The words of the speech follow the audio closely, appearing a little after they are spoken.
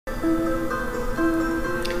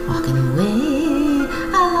Walking away,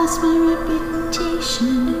 I lost my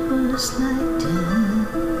reputation. It was like death.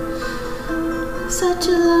 Such a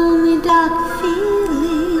lonely, dark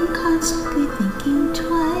feeling, constantly thinking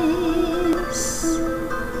twice.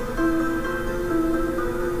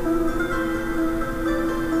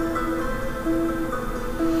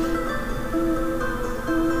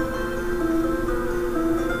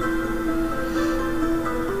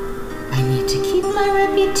 I need to keep my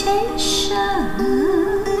reputation,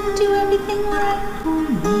 do everything right for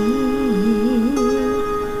me,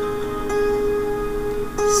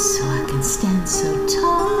 so I can stand so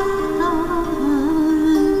tall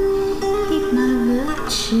and keep my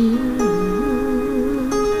virtue.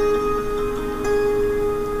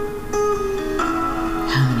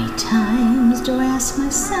 How many times do I ask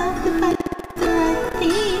myself if I did the right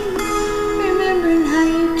thing, remembering how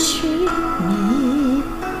you treat me?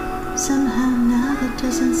 Somehow now that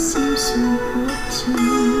doesn't seem so important.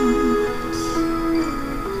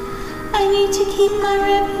 I need to keep my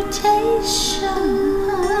reputation,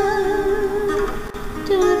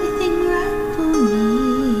 do everything right for me,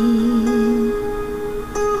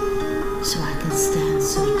 so I can stand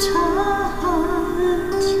so tall,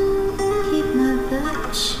 keep my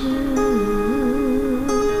virtue.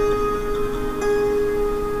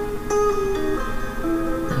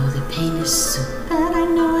 Though the pain is so bad, I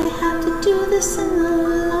know I have to do this in the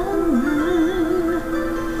long run.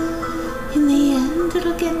 In the end,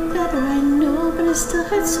 it'll get better, I know, but it still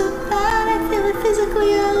hurts so bad. I feel it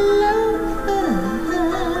physically all over.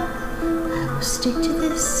 I will stick to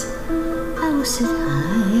this. I will sit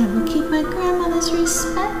high. I will keep my grandmother's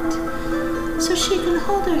respect, so she can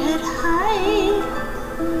hold her head high,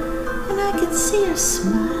 and I can see her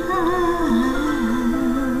smile.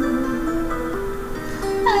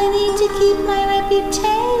 I need to keep my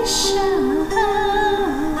reputation,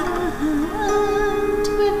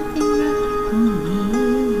 do everything right for me,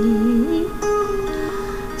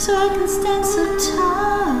 so I can stand so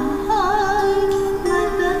tall, keep my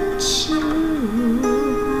virtue,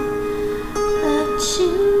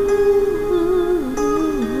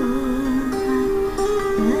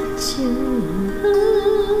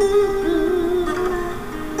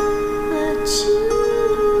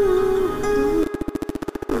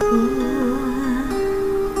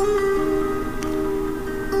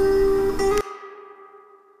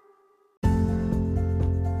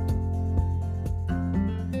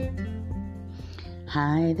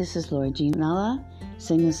 Hi, this is Laura Jean Mella,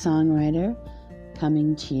 singer-songwriter,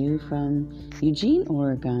 coming to you from Eugene,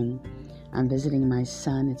 Oregon. I'm visiting my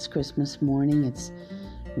son. It's Christmas morning. It's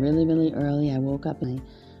really, really early. I woke up and my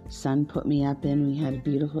son put me up in. We had a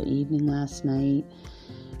beautiful evening last night.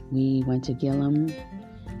 We went to Gillum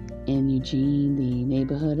in Eugene, the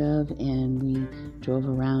neighborhood of, and we drove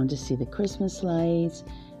around to see the Christmas lights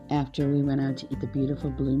after we went out to eat the beautiful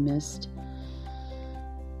Blue Mist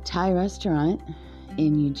Thai restaurant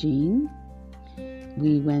in Eugene.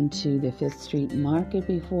 We went to the 5th Street Market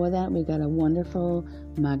before that. We got a wonderful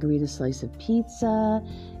margarita slice of pizza,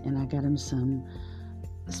 and I got him some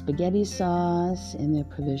spaghetti sauce in their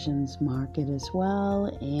provisions market as well,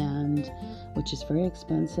 and which is very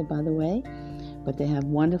expensive, by the way, but they have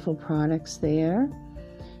wonderful products there,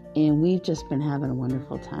 and we've just been having a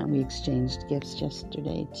wonderful time. We exchanged gifts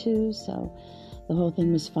yesterday too, so the whole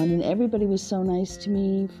thing was fun, and everybody was so nice to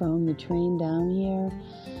me from the train down here.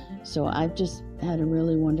 So I've just had a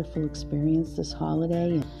really wonderful experience this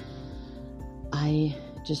holiday. I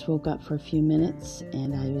just woke up for a few minutes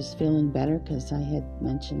and I was feeling better because I had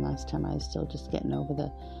mentioned last time I was still just getting over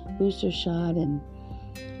the booster shot, and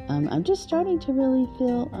I'm just starting to really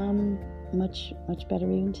feel much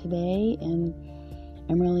better even today, and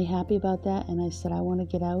I'm really happy about that. And I said I want to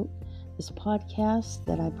get out this podcast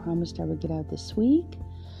that I promised I would get out this week.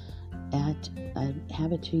 I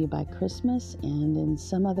have it to you by Christmas, and in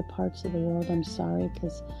some other parts of the world, I'm sorry,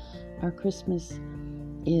 because our Christmas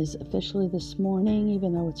is officially this morning,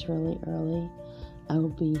 even though it's really early. I will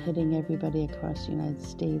be hitting everybody across the United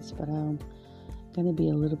States, but I'm going to be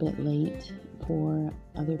a little bit late for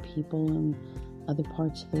other people in other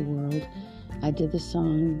parts of the world. I did the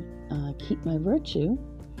song Keep My Virtue,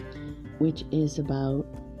 which is about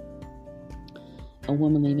a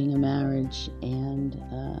woman leaving a marriage and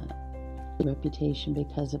reputation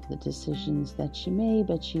because of the decisions that she made,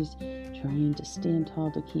 but she's trying to stand tall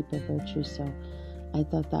to keep her virtue. So I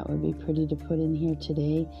thought that would be pretty to put in here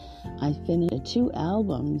today. I finished 2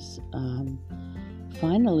 albums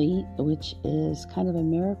finally, which is kind of a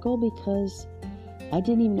miracle because I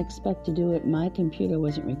didn't even expect to do it. My computer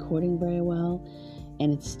wasn't recording very well,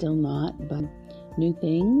 and it's still not, but new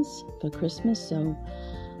things for Christmas. So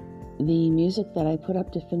the music that I put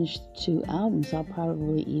up to finish 2 albums, I'll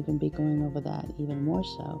probably even be going over that even more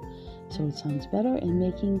so it sounds better, and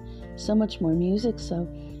making so much more music. So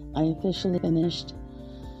I officially finished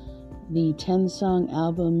the 10-song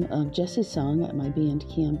album of Jesse's Song at my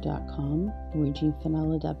bandcamp.com,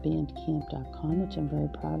 LoriGeneFinella.bandcamp.com, which I'm very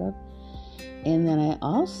proud of. And then I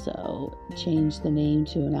also changed the name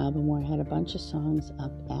to an album where I had a bunch of songs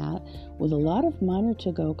up at, with a lot of minor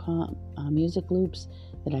to-go music loops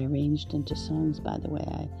that I arranged into songs. By the way,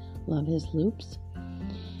 I love his loops.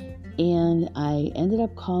 And I ended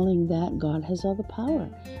up calling that God Has All the Power.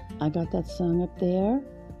 I got that song up there.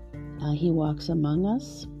 He Walks Among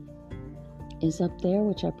Us is up there,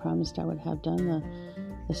 which I promised I would have done,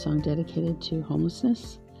 the song dedicated to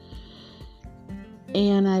homelessness.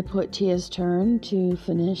 And I put Tia's Turn to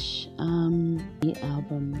finish the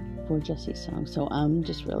album for Jesse's Song. So I'm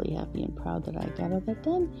just really happy and proud that I got all that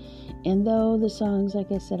done. And though the songs, like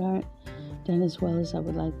I said, aren't done as well as I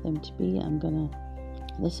would like them to be,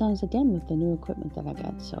 the songs again with the new equipment that I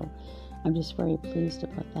got. So I'm just very pleased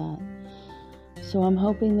about that. So I'm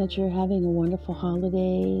hoping that you're having a wonderful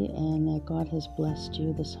holiday and that God has blessed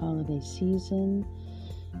you this holiday season.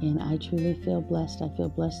 And I truly feel blessed. I feel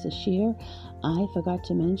blessed this year. I forgot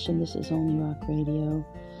to mention, this is Only Rock Radio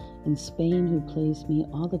in Spain, who plays me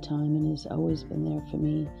all the time and has always been there for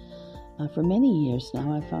me for many years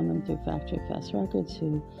now. I found them through Factory Fest Records,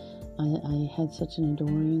 who I had such an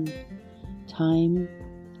adoring time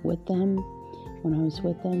with them when I was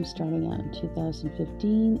with them, starting out in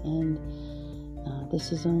 2015. And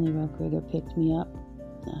This Is Only Rock Radio picked me up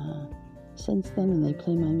since then, and they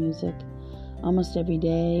play my music almost every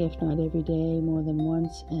day, if not every day, more than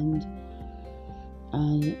once. And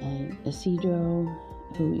Isidro,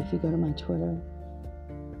 who, if you go to my Twitter,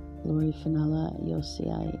 Lori Finella, you'll see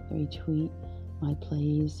I retweet my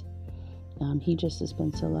plays. He just has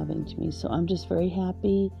been so loving to me. So I'm just very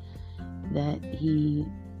happy that he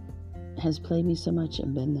has played me so much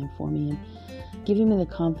and been there for me and giving me the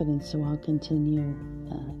confidence, so I'll continue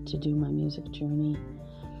to do my music journey.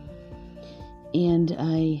 And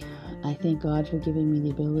I thank God for giving me the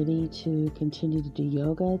ability to continue to do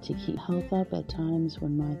yoga, to keep health up at times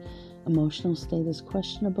when my emotional state is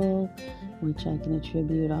questionable, which I can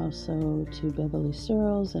attribute also to Beverly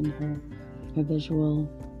Searles and her visual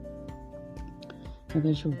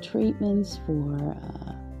treatments for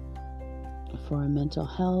mental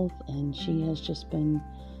health. And she has just been,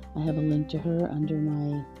 I have a link to her under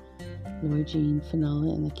my Lori Jean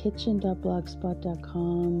Finella in the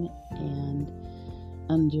Kitchen.blogspot.com and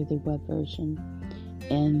under the web version.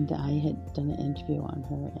 And I had done an interview on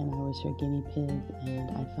her, and I was her guinea pig, and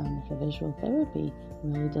I found that her visual therapy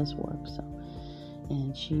really does work. So,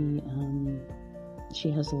 and she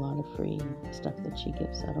has a lot of free stuff that she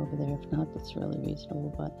gives out over there. If not, that's really reasonable.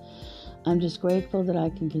 But I'm just grateful that I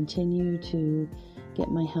can continue to get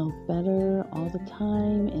my health better all the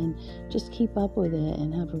time and just keep up with it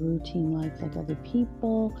and have a routine like other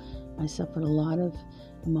people. I suffered a lot of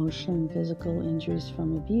emotional and physical injuries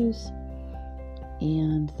from abuse,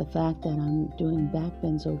 and the fact that I'm doing back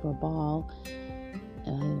bends over a ball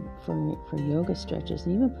for yoga stretches,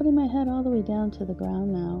 and even putting my head all the way down to the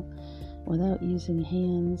ground now without using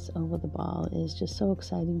hands over the ball is just so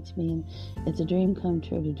exciting to me. And it's a dream come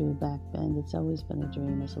true to do a back bend. It's always been a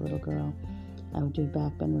dream as a little girl. I would do a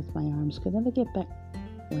back bend with my arms. Could never get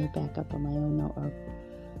right back up on my own.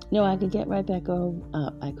 No, I could get right back up.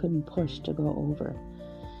 I couldn't push to go over.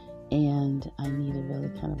 And I needed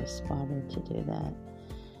really kind of a spotter to do that.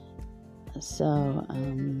 So I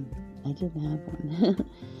didn't have one.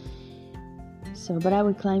 But I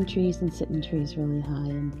would climb trees and sit in trees really high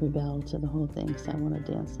and rebel to the whole thing because I wanted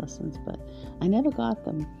dance lessons, but I never got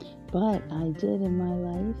them. But I did in my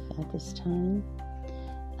life at this time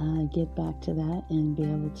get back to that and be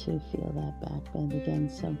able to feel that back bend again.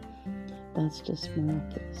 So that's just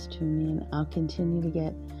miraculous to me, and I'll continue to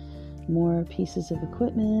get more pieces of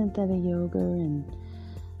equipment that are yoga, and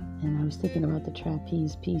I was thinking about the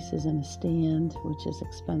trapeze pieces and a stand, which is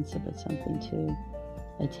expensive. It's something to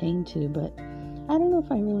attain to, but I don't know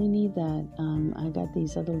if I really need that. I got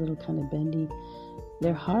these other little kind of bendy,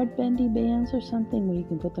 they're hard bendy bands or something, where you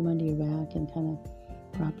can put them under your back and kind of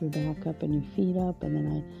prop your back up and your feet up. And then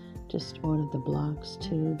I just ordered the blocks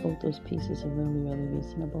too. Both those pieces are really, really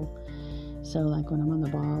reasonable. So like when I'm on the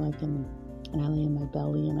ball, I lay on my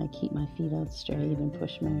belly and I keep my feet out straight and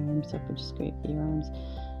push my arms up, which is great for your arms.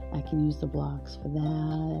 I can use the blocks for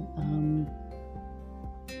that.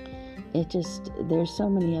 There's so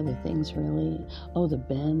many other things really. Oh, the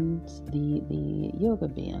bends, the yoga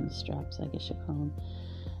band straps, I guess you call them.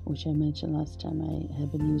 which I mentioned last time. I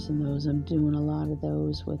have been using those. I'm doing a lot of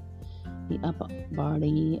those with the upper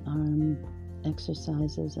body arm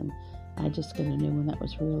exercises, and I just got a new one that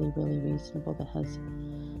was really, really reasonable that has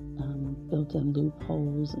built-in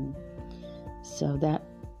loopholes, and so that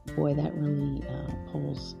really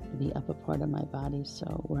pulls the upper part of my body. So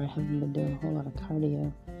where I haven't been doing a whole lot of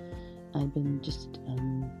cardio, I've been just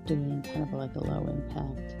doing kind of like a low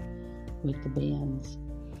impact with the bands.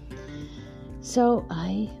 So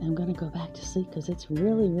I am going to go back to sleep because it's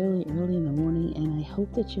really, really early in the morning, and I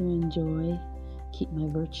hope that you enjoy. Keep my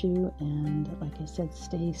virtue, and like I said,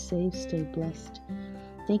 stay safe, stay blessed.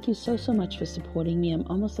 Thank you so much for supporting me. I'm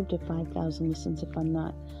almost up to 5,000 listens if I'm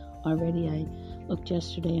not already. I looked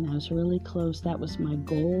yesterday and I was really close. That was my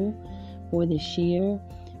goal for this year.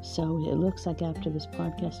 So it looks like after this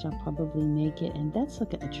podcast I'll probably make it, and that's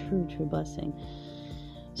like a true blessing.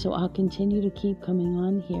 So I'll continue to keep coming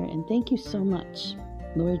on here, and thank you so much.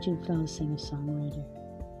 Laura Jean Fella, singer-songwriter.